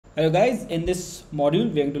Hello guys, in this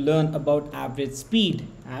module we are going to learn about average speed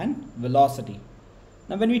and velocity.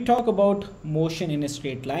 Now when we talk about motion in a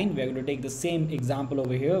straight line, we are going to take the same example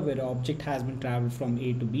over here where an object has been traveled from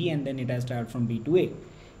A to B and then it has traveled from B to A.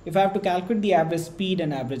 If I have to calculate the average speed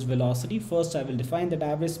and average velocity, first I will define that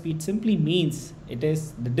average speed simply means it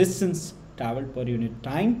is the distance traveled per unit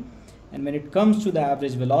time, and when it comes to the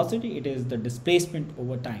average velocity, it is the displacement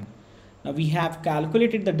over time. Now we have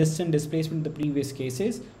calculated the distance displacement in the previous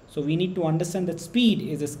cases, so we need to understand that speed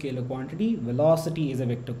is a scalar quantity, velocity is a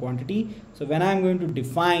vector quantity. So when I'm going to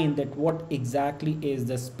define that what exactly is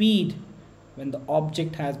the speed when the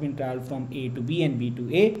object has been traveled from A to B and B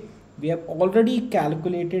to A, we have already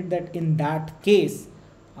calculated that in that case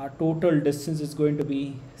our total distance is going to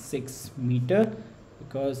be 6 meter,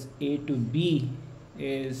 because A to B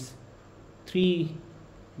is 3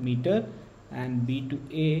 meter and B to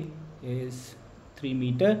A is 3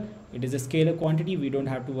 meter. It is a scalar quantity. We don't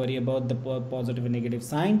have to worry about the positive and negative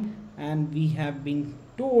sign, and we have been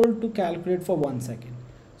told to calculate for 1 second.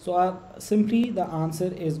 So simply the answer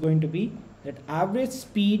is going to be that average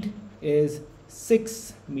speed is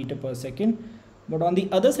 6 meter per second. But on the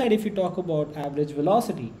other side, if you talk about average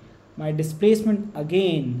velocity, my displacement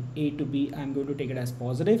again A to B, I'm going to take it as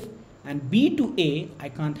positive, and B to A I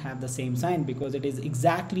can't have the same sign because it is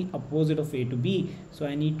exactly opposite of A to B, so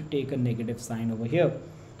I need to take a negative sign over here.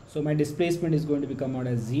 So my displacement is going to become out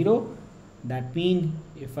as 0. That means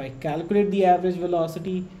if I calculate the average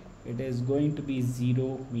velocity, it is going to be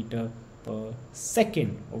 0 meter per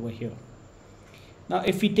second over here. Now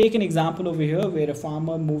if we take an example over here where a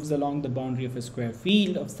farmer moves along the boundary of a square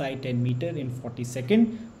field of side 10 meter in 40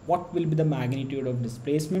 seconds, what will be the magnitude of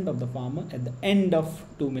displacement of the farmer at the end of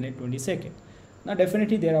 2 minutes 20 seconds? Now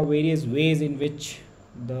definitely there are various ways in which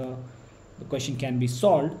the question can be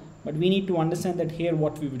solved, but we need to understand that here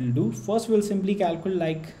what we will do. First we will simply calculate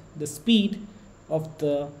like the speed of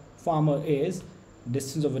the farmer is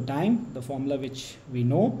distance over time, the formula which we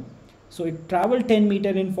know. So it traveled 10 meter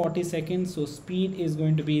in 40 seconds, so speed is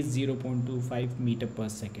going to be 0.25 meter per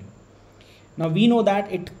second. Now we know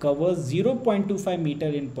that it covers 0.25 meter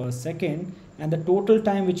in per second, and the total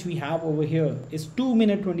time which we have over here is 2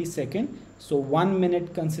 minutes 20 seconds. So 1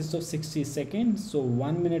 minute consists of 60 seconds. So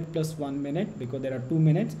 1 minute plus 1 minute, because there are 2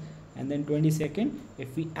 minutes, and then 20 seconds.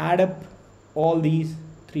 If we add up all these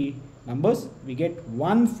three numbers, we get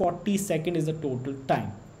 140 seconds is the total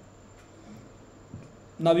time.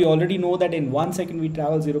 Now we already know that in 1 second we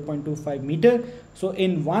travel 0.25 meter. So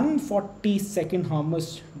in 140 seconds how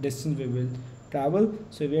much distance we will travel?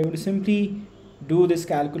 So we are going to simply do this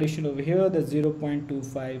calculation over here, the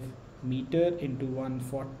 0.25 meter into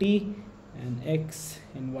 140 and x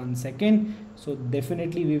in 1 second. So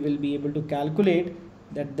definitely we will be able to calculate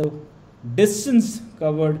that the distance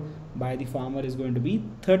covered by the farmer is going to be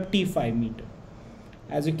 35 meter.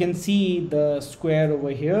 As you can see the square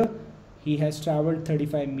over here, he has traveled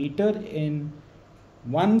 35 meter in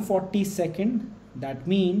 140 seconds. That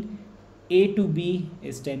means A to B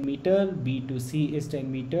is 10 meter, B to C is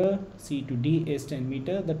 10 meter, C to D is 10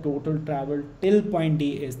 meter. The total travel till point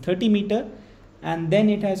D is 30 meter, and then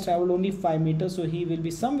it has traveled only 5 meters, so he will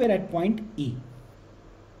be somewhere at point E.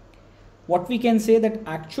 What we can say that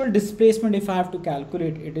actual displacement, if I have to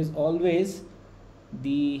calculate, it is always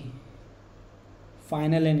the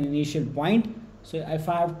final and initial point. So if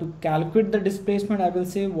I have to calculate the displacement, I will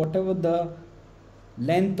say whatever the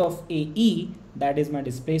length of AE, that is my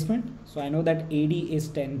displacement. So I know that AD is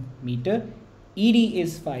 10 meter, ED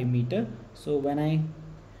is 5 meter. So when I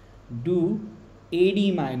do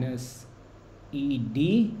AD minus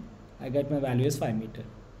ED, I get my value as 5 meter.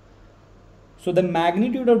 So the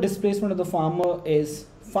magnitude of displacement of the farmer is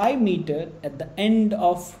 5 meter at the end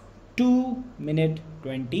of 2 minutes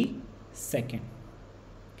 20 seconds.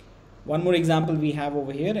 One more example we have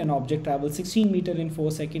over here, an object travels 16 meter in 4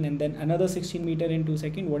 seconds and then another 16 meter in 2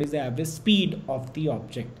 seconds. What is the average speed of the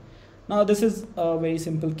object? Now this is a very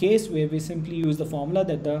simple case where we simply use the formula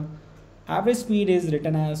that the average speed is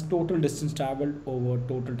written as total distance traveled over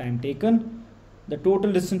total time taken. The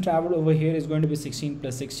total distance traveled over here is going to be 16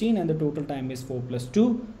 plus 16, and the total time is 4 plus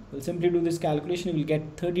 2. We'll simply do this calculation. We'll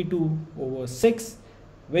get 32 over 6,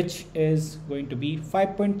 which is going to be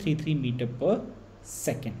 5.33 meter per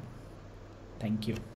second. Thank you.